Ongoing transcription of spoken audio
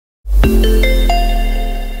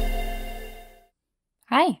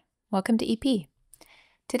Hi, welcome to EP.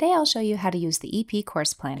 Today I'll show you how to use the EP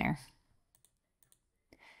Course Planner.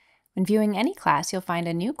 When viewing any class, you'll find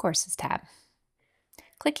a New Courses tab.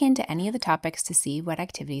 Click into any of the topics to see what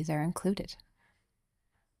activities are included.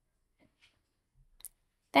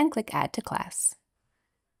 Then click Add to Class.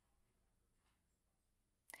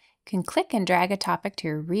 You can click and drag a topic to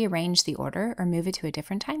rearrange the order or move it to a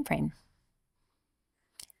different time frame.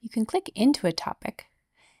 You can click into a topic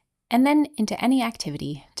and then into any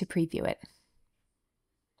activity to preview it.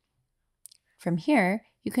 From here,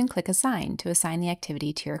 you can click Assign to assign the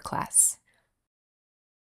activity to your class.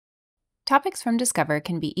 Topics from Discover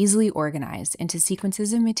can be easily organized into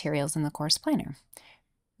sequences of materials in the course planner.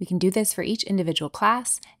 We can do this for each individual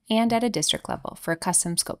class and at a district level for a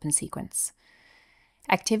custom scope and sequence.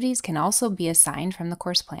 Activities can also be assigned from the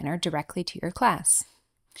course planner directly to your class.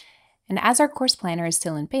 And as our course planner is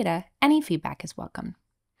still in beta, any feedback is welcome.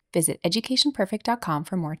 Visit educationperfect.com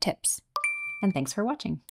for more tips. And thanks for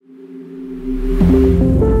watching.